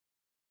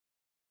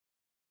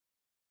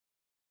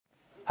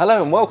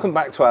Hello and welcome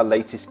back to our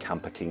latest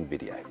CamperKing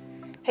video.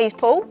 He's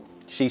Paul.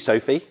 She's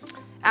Sophie.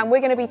 And we're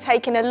going to be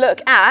taking a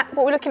look at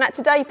what we're looking at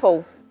today,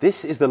 Paul.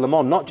 This is the Le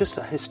Mans, not just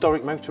a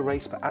historic motor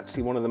race, but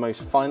actually one of the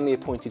most finely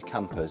appointed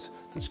campers.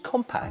 It's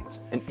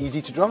compact and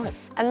easy to drive.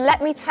 And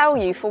let me tell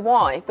you for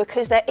why,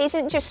 because there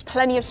isn't just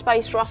plenty of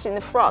space for us in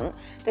the front,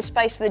 there's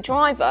space for the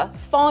driver,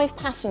 5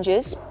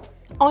 passengers,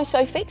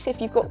 ISOFIX if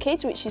you've got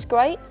kids, which is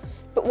great.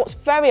 But what's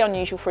very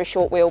unusual for a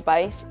short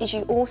wheelbase is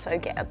you also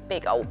get a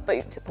big old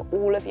boot to put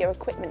all of your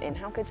equipment in.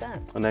 How good's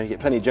that? I know, you get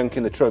plenty of junk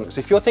in the trunk. So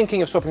if you're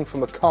thinking of swapping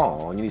from a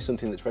car and you need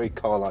something that's very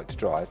car-like to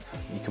drive,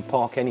 you can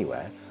park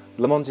anywhere,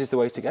 Le Mans is the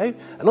way to go.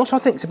 And also I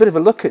think it's a bit of a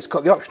looker. It's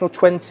got the optional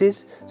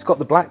 20s, it's got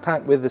the black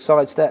pack with the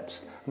side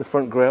steps and the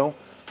front grille,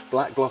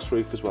 black gloss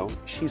roof as well.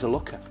 She's a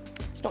looker.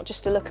 It's not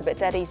just a looker, but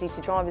dead easy to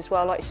drive as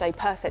well. Like you say,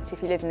 perfect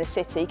if you live in the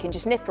city. You can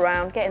just nip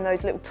around, get in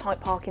those little tight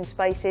parking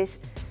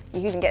spaces. You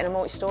can even get in a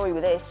multi-story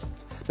with this.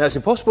 Now it's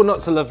impossible not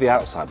to love the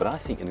outside, but I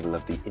think you're going to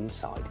love the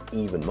inside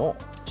even more.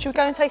 Should we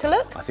go and take a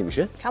look? I think we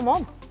should. Come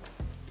on.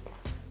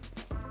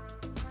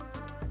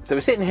 So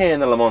we're sitting here in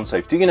the Le Mans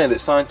Sofa. Do you know that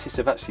scientists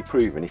have actually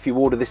proven if you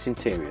order this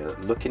interior,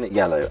 that looking at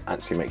yellow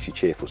actually makes you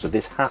cheerful? So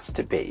this has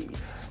to be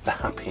the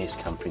happiest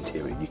camper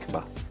interior you can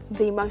buy.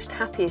 The most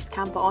happiest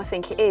camper I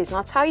think it is. And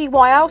I'll tell you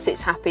why else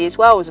it's happy as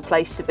well as a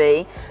place to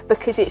be,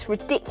 because it's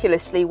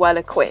ridiculously well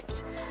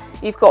equipped.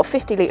 You've got a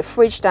 50-litre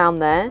fridge down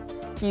there.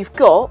 You've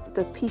got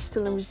the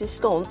pistol and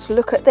resistance.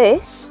 Look at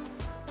this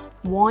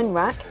wine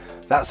rack.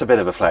 That's a bit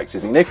of a flex,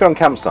 isn't it? You know, if you're on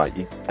campsite,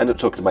 you end up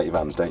talking about your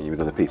vans, don't you,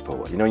 with other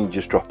people. You know, you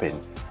just drop in,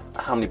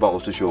 how many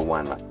bottles does your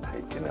wine rack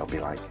take? And they'll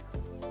be like,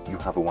 you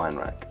have a wine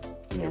rack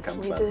in your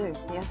camper van. Yes, we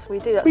do. Yes, we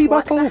do. That's 3 why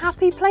it's bottles. a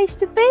happy place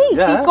to be.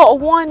 Yeah. So you've got a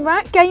wine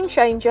rack, game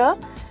changer.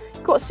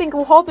 You've got a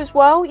single hob as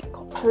well. You've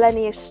got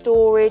plenty of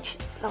storage.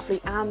 It's lovely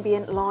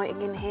ambient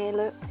lighting in here,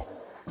 look.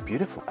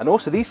 Beautiful. And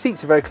also these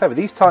seats are very clever.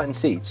 These tighten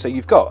seats, so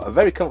you've got a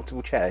very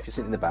comfortable chair if you're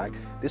sitting in the back.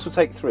 This will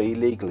take 3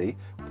 legally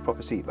with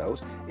proper seat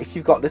belts. If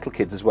you've got little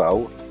kids as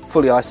well,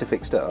 fully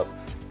ISOFIXed up,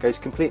 goes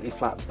completely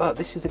flat. But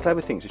this is the clever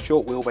thing, it's a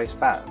short wheelbase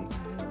fan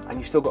and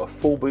you've still got a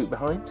full boot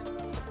behind.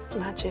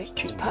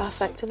 Magic. It's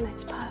perfect, isn't it?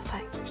 It's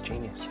perfect. It's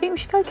genius. Do you think we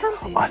should go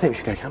camping? I think we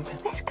should go camping.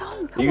 Let's go.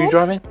 Come Are you on.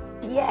 driving?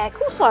 Yeah, of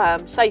course I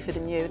am. Safer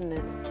than you, isn't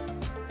it?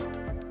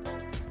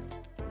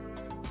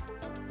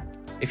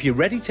 If you're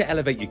ready to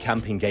elevate your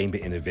camping game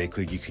but in a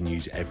vehicle you can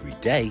use every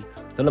day,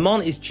 the Le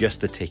Mans is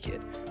just the ticket.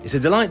 It's a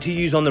delight to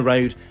use on the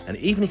road, and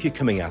even if you're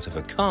coming out of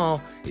a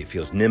car, it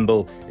feels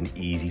nimble and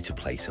easy to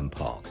place and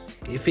park.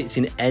 It fits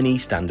in any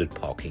standard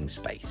parking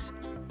space.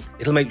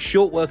 It'll make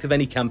short work of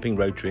any camping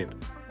road trip,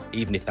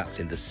 even if that's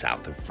in the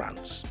south of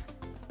France.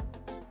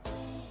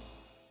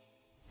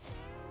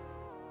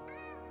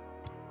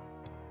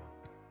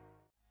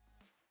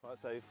 Right,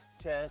 so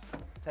chairs,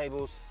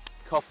 tables,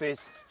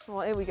 coffees.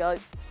 Right, here we go.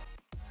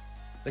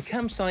 The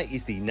campsite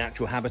is the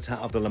natural habitat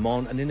of the Le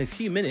Mans, and in a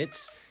few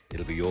minutes,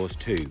 it'll be yours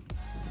too.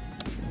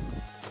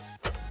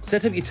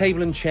 Set up your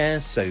table and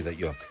chairs so that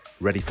you're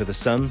ready for the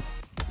sun.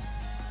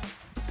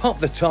 Pop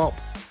the top.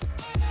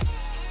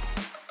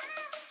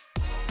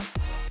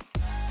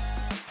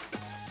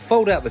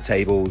 Fold out the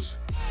tables.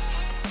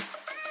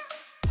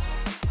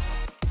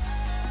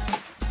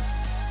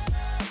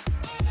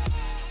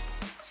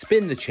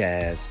 Spin the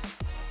chairs.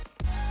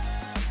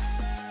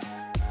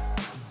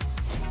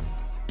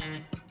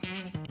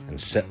 And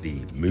set the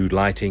mood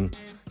lighting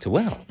to,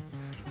 well,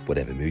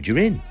 whatever mood you're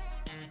in.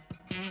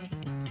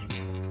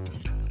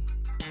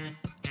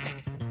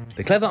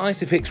 The clever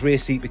ISOFIX rear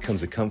seat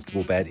becomes a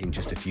comfortable bed in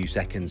just a few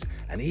seconds,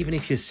 and even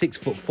if you're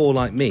 6'4"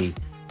 like me,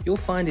 you'll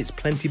find it's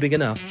plenty big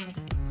enough.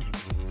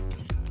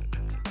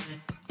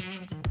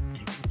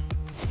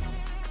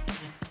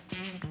 Do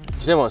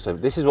you know what, so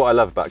this is what I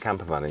love about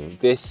campervanning.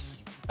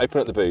 This, open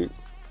up the boot,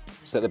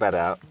 set the bed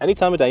out, any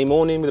time of day,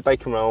 morning with a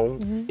bacon roll,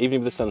 evening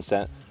with the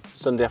sunset,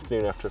 Sunday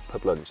afternoon after a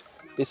pub lunch.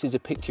 This is a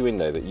picture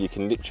window that you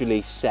can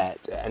literally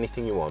set at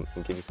anything you want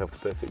and give yourself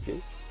the perfect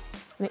view.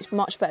 And it's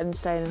much better than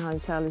staying in a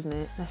hotel, isn't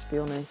it? Let's be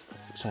honest.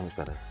 So much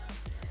better.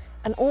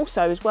 And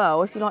also as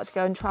well, if you like to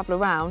go and travel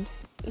around,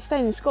 you're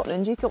staying in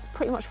Scotland, you've got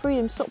pretty much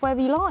freedom to stop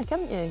wherever you like,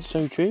 haven't you?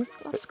 So true.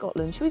 Love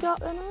Scotland. Should we go up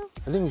there now?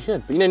 I think we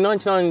should. But you know,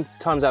 99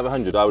 times out of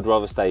 100, I would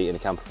rather stay in a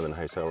camper than a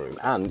hotel room.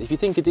 And if you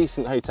think a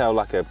decent hotel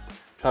like a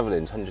Travel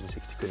Inn's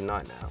 160 quid a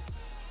night now,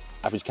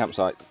 average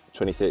campsite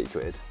 20, 30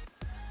 quid,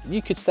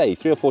 you could stay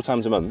 3 or 4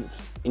 times a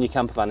month in your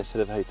camper van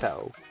instead of a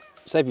hotel,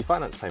 save your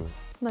finance payment.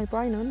 No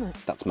brainer, isn't it?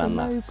 That's man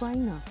maths. No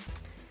brainer.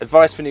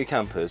 Advice for new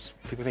campers,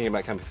 people thinking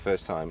about camping for the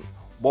first time,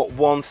 what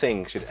one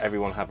thing should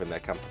everyone have in their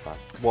camper van?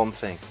 One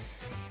thing.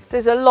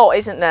 There's a lot,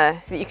 isn't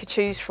there, that you could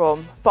choose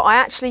from, but I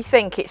actually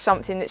think it's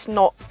something that's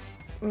not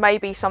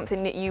maybe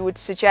something that you would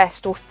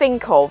suggest or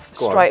think of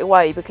straight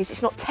away, because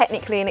it's not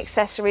technically an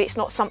accessory, it's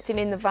not something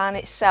in the van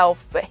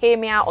itself, but hear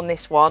me out on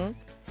this one,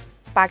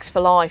 bags for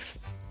life.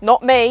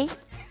 Not me,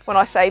 when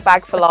I say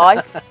bag for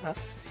life,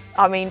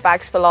 I mean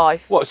bags for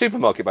life. What,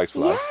 supermarket bags for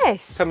life?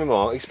 Yes. Tell me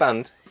more,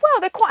 expand. Well,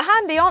 they're quite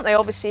handy, aren't they?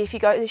 Obviously, if you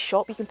go to the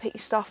shop, you can pick your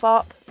stuff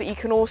up, but you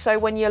can also,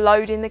 when you're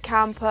loading the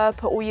camper,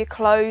 put all your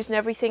clothes and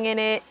everything in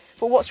it.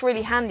 But what's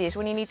really handy is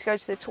when you need to go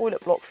to the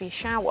toilet block for your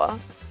shower,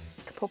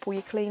 you can pop all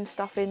your clean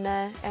stuff in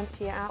there,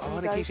 empty it out. Oh,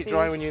 and it keeps it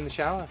dry when you're in the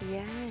shower?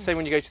 Yes. Same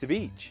when you go to the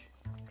beach?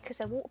 Because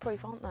they're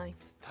waterproof, aren't they?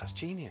 That's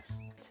genius.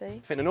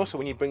 See? And also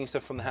when you're bringing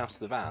stuff from the house to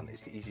the van,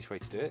 it's the easiest way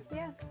to do it.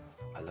 Yeah.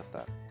 I love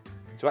that.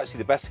 So actually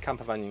the best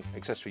camper van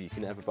accessory you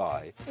can ever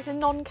buy It's a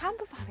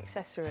non-camper van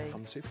accessory.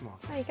 from the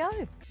supermarket. There you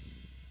go.